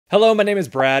Hello, my name is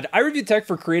Brad. I review tech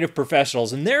for creative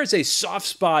professionals, and there's a soft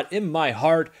spot in my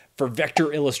heart for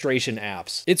vector illustration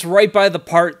apps. It's right by the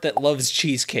part that loves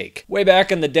cheesecake. Way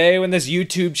back in the day when this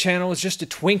YouTube channel was just a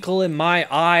twinkle in my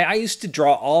eye, I used to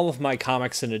draw all of my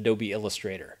comics in Adobe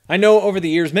Illustrator. I know over the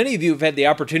years, many of you have had the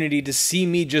opportunity to see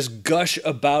me just gush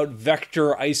about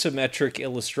vector isometric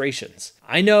illustrations.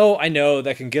 I know,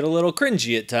 that can get a little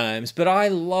cringy at times, but I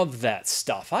love that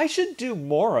stuff. I should do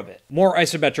more of it. More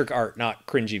isometric art, not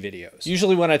cringy videos.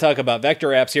 Usually when I talk about vector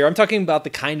apps here, I'm talking about the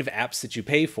kind of apps that you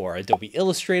pay for. Adobe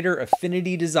Illustrator,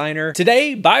 Affinity Designer.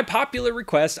 Today, by popular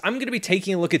request, I'm going to be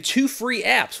taking a look at two free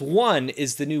apps. One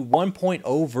is the new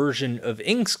 1.0 version of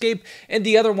Inkscape, and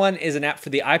the other one is an app for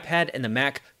the iPad and the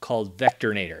Mac called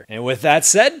Vectornator. And with that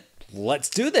said, let's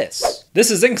do this. This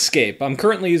is Inkscape. I'm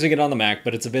currently using it on the Mac,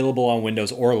 but it's available on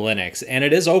Windows or Linux, and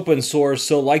it is open source,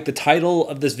 so like the title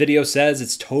of this video says,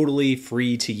 it's totally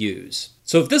free to use.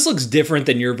 So if this looks different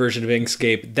than your version of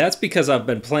Inkscape, that's because I've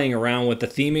been playing around with the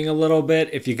theming a little bit.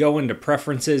 If you go into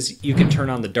preferences, you can turn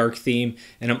on the dark theme,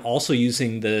 and I'm also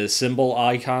using the symbol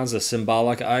icons, the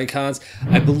symbolic icons.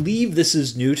 I believe this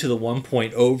is new to the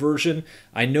 1.0 version.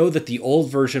 I know that the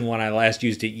old version, when I last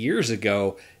used it years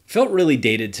ago, felt really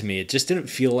dated to me. It just didn't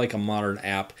feel like a modern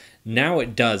app. Now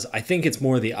it does. I think it's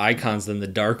more the icons than the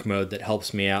dark mode that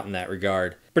helps me out in that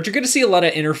regard. But you're going to see a lot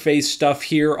of interface stuff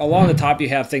here. Along the top you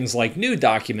have things like new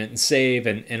document and save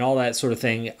and all that sort of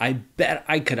thing. I bet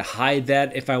I could hide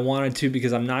that if I wanted to,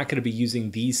 because I'm not going to be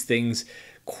using these things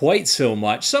quite so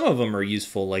much. Some of them are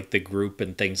useful, like the group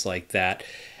and things like that.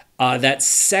 That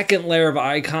second layer of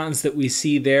icons that we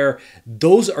see there,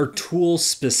 those are tool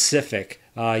specific.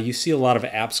 You see a lot of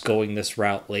apps going this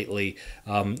route lately.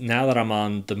 Now that I'm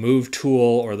on the Move tool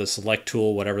or the Select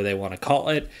tool, whatever they want to call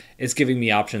it, it's giving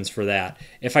me options for that.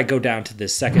 If I go down to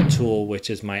this second tool, which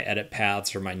is my Edit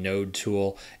Paths or my Node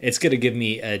tool, it's going to give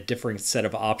me a different set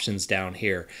of options down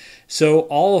here. So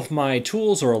all of my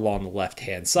tools are along the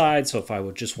left-hand side, so if I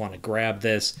would just want to grab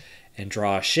this and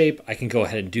draw a shape, I can go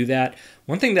ahead and do that.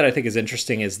 One thing that I think is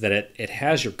interesting is that it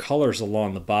has your colors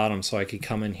along the bottom, so I could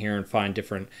come in here and find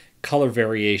different color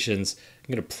variations.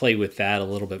 I'm going to play with that a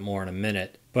little bit more in a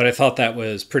minute, but I thought that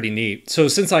was pretty neat. So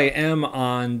since I am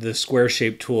on the square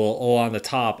shape tool on the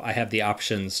top, I have the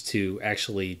options to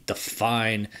actually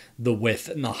define the width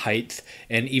and the height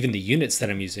and even the units that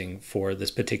I'm using for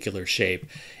this particular shape.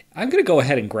 I'm going to go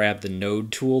ahead and grab the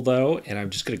Node tool though, and I'm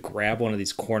just going to grab one of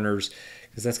these corners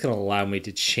because that's going to allow me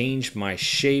to change my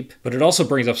shape. But it also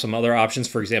brings up some other options.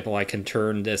 For example, I can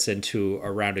turn this into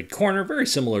a rounded corner, very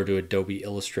similar to Adobe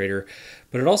Illustrator,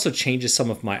 but it also changes some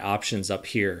of my options up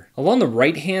here. Along the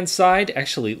right-hand side,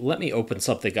 actually, let me open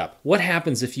something up. What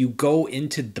happens if you go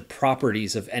into the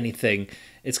properties of anything?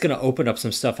 It's going to open up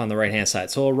some stuff on the right-hand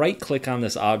side. So I'll right-click on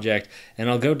this object, and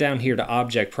I'll go down here to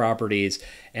Object Properties,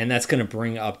 and that's going to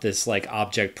bring up this like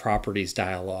Object Properties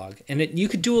dialog. And you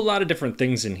could do a lot of different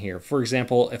things in here. For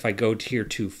example, if I go here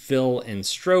to Fill and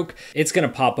Stroke, it's going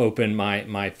to pop open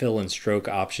my Fill and Stroke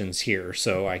options here.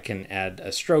 So I can add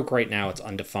a stroke. Right now it's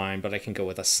undefined, but I can go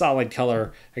with a solid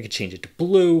color. I could change it to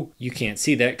blue. You can't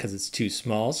see that because it's too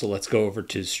small. So let's go over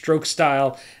to Stroke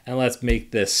Style, and let's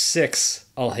make this 6.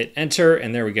 I'll hit enter,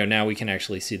 and there we go. Now we can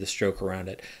actually see the stroke around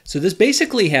it. So this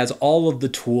basically has all of the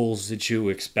tools that you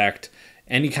expect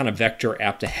any kind of vector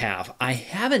app to have. I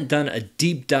haven't done a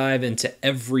deep dive into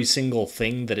every single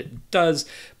thing that it does,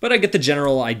 but I get the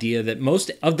general idea that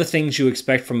most of the things you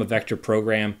expect from a vector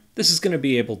program, this is going to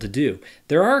be able to do.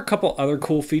 There are a couple other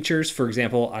cool features. For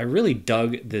example, I really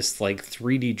dug this like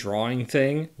 3D drawing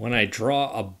thing. When I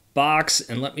draw a box,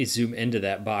 and let me zoom into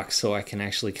that box so I can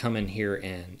actually come in here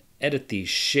and edit these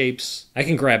shapes. I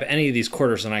can grab any of these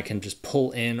quarters and I can just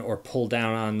pull in or pull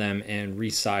down on them and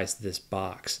resize this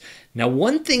box. Now,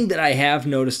 one thing that I have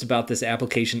noticed about this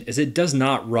application is it does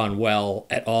not run well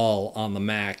at all on the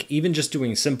Mac. Even just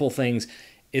doing simple things,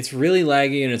 it's really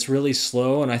laggy and it's really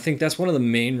slow, and I think that's one of the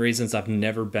main reasons I've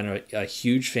never been a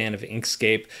huge fan of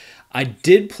Inkscape. I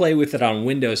did play with it on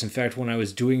Windows. In fact, when I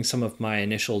was doing some of my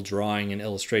initial drawing and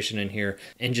illustration in here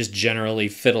and just generally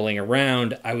fiddling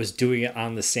around, I was doing it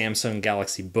on the Samsung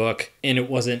Galaxy Book, and it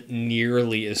wasn't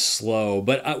nearly as slow.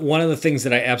 But one of the things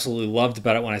that I absolutely loved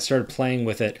about it when I started playing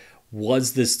with it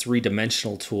was this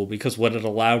three-dimensional tool, because what it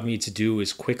allowed me to do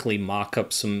is quickly mock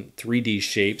up some 3D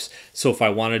shapes. So if I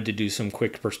wanted to do some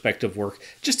quick perspective work,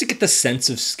 just to get the sense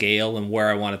of scale and where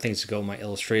I wanted things to go in my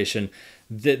illustration,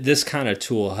 that this kind of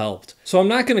tool helped. So I'm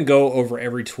not going to go over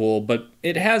every tool, but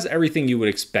it has everything you would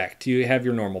expect. You have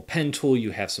your normal pen tool,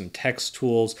 you have some text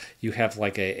tools, you have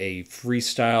like a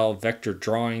freestyle vector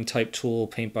drawing type tool,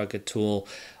 paint bucket tool,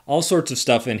 all sorts of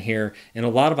stuff in here, and a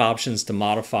lot of options to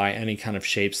modify any kind of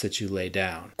shapes that you lay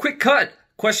down. Quick cut!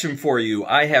 Question for you.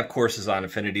 I have courses on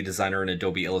Affinity Designer and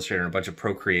Adobe Illustrator and a bunch of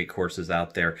Procreate courses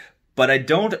out there, but I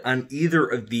don't on either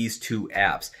of these two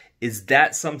apps. Is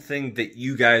that something that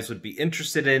you guys would be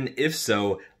interested in? If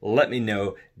so, let me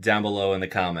know down below in the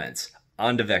comments.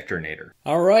 On to Vectornator.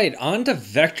 All right, on to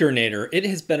Vectornator. It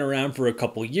has been around for a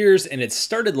couple years, and it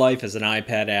started life as an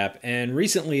iPad app and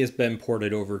recently has been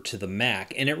ported over to the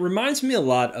Mac, and it reminds me a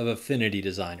lot of Affinity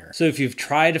Designer. So if you've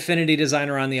tried Affinity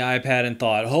Designer on the iPad and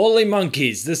thought, holy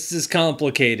monkeys, this is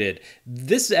complicated,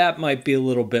 this app might be a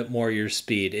little bit more your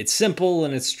speed. It's simple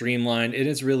and it's streamlined and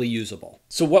it's really usable.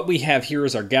 So what we have here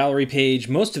is our gallery page.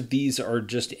 Most of these are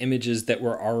just images that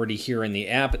were already here in the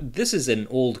app. This is an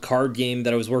old card game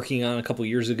that I was working on a couple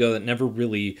years ago that never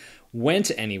really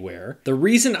went anywhere. The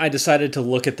reason I decided to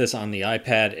look at this on the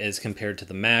iPad as compared to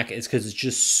the Mac is because it's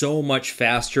just so much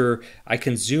faster. I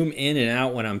can zoom in and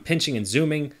out when I'm pinching and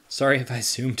zooming. Sorry if I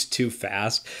zoomed too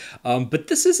fast. But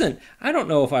this isn't, I don't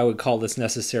know if I would call this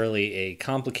necessarily a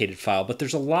complicated file, but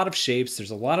there's a lot of shapes,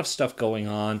 there's a lot of stuff going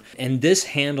on, and this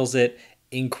handles it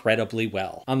incredibly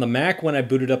well. On the Mac, when I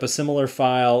booted up a similar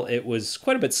file, it was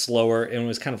quite a bit slower and it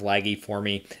was kind of laggy for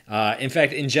me. In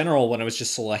fact, in general, when I was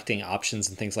just selecting options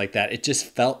and things like that, it just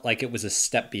felt like it was a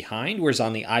step behind, whereas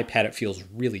on the iPad, it feels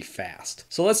really fast.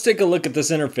 So let's take a look at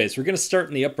this interface. We're gonna start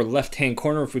in the upper left-hand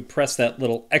corner. If we press that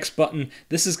little X button,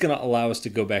 this is gonna allow us to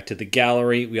go back to the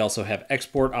gallery. We also have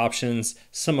export options,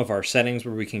 some of our settings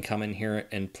where we can come in here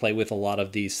and play with a lot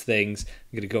of these things.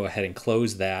 I'm gonna go ahead and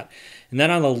close that. And then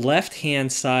on the left-hand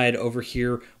side over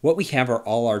here, what we have are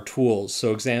all our tools.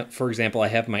 So for example, I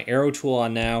have my arrow tool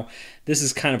on now. This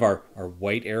is kind of our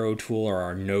white arrow tool or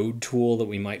our node tool that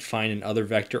we might find in other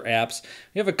vector apps.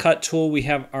 We have a cut tool. We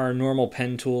have our normal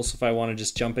pen tool. So if I want to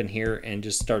just jump in here and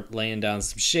just start laying down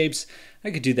some shapes, I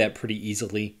could do that pretty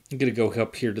easily. I'm going to go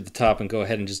up here to the top and go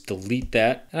ahead and just delete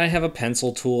that. And I have a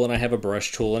pencil tool and I have a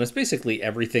brush tool, and it's basically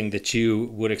everything that you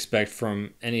would expect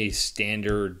from any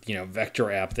standard,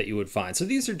 vector app that you would find. So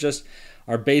these are just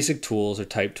our basic tools, our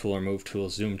type tool, our move tool,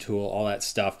 zoom tool, all that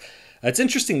stuff. It's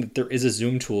interesting that there is a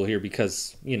zoom tool here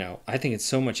because, I think it's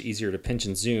so much easier to pinch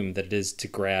and zoom than it is to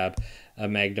grab a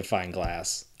magnifying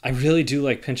glass. I really do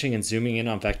like pinching and zooming in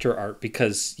on vector art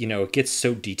because, it gets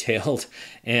so detailed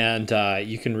and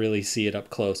you can really see it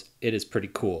up close. It is pretty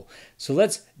cool. So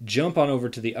let's jump on over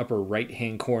to the upper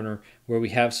right-hand corner where we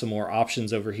have some more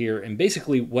options over here. And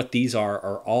basically what these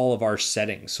are all of our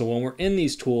settings. So when we're in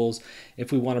these tools,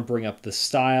 if we want to bring up the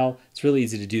style, it's really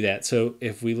easy to do that. So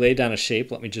if we lay down a shape,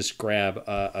 let me just grab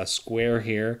a square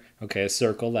here. Okay, a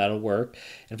circle, that'll work.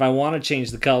 And if I want to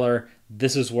change the color,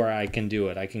 this is where I can do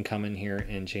it. I can come in here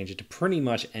and change it to pretty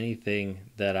much anything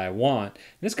that I want.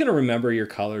 And it's going to remember your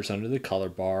colors under the color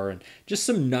bar and just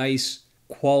some nice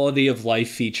quality of life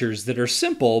features that are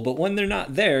simple, but when they're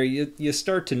not there, you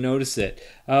start to notice it.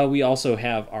 We also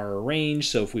have our arrange,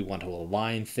 so if we want to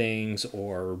align things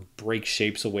or break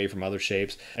shapes away from other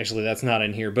shapes, actually that's not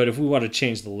in here, but if we want to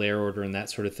change the layer order and that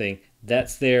sort of thing,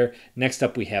 that's there. Next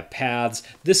up we have paths.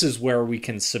 This is where we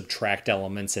can subtract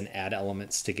elements and add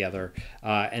elements together.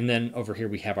 And then over here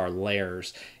we have our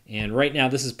layers. And right now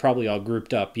this is probably all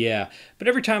grouped up, yeah. But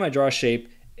every time I draw a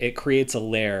shape, it creates a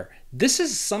layer. This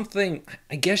is something,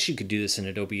 I guess you could do this in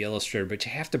Adobe Illustrator, but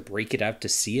you have to break it out to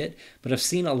see it. But I've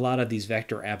seen a lot of these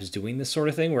vector apps doing this sort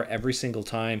of thing where every single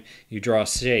time you draw a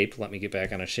shape, let me get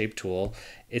back on a shape tool,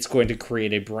 it's going to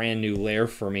create a brand new layer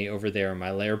for me over there in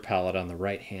my layer palette on the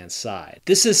right-hand side.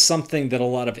 This is something that a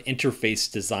lot of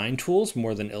interface design tools,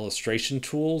 more than illustration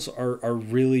tools, are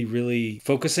really, really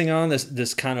focusing on,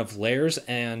 this kind of layers.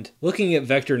 And looking at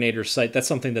Vectornator's site, that's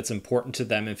something that's important to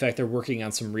them. In fact, they're working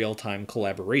on some real-time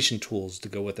collaboration tools to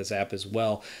go with this app as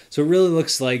well. So it really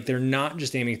looks like they're not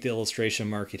just aiming at the illustration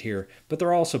market here, but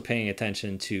they're also paying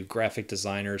attention to graphic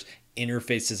designers,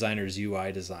 interface designers,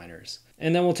 UI designers.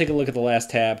 And then we'll take a look at the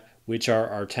last tab, which are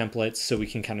our templates. So we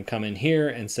can kind of come in here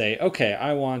and say, okay,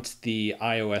 I want the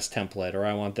iOS template, or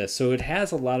I want this. So it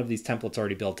has a lot of these templates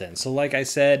already built in. So like I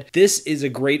said, this is a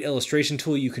great illustration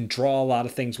tool. You can draw a lot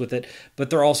of things with it, but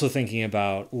they're also thinking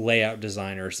about layout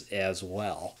designers as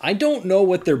well. I don't know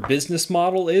what their business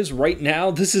model is right now.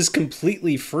 This is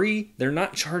completely free. They're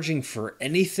not charging for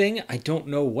anything. I don't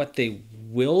know what they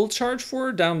will charge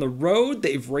for down the road.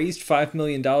 They've raised $5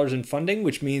 million in funding,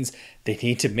 which means they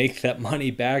need to make that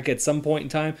money back at some point in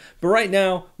time. But right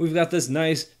now, we've got this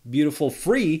nice, beautiful,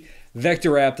 free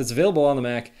vector app that's available on the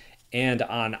Mac and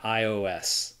on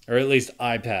iOS, or at least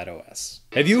iPad OS.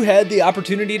 Have you had the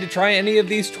opportunity to try any of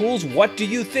these tools? What do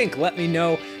you think? Let me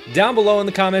know down below in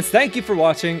the comments. Thank you for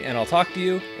watching, and I'll talk to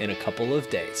you in a couple of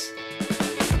days.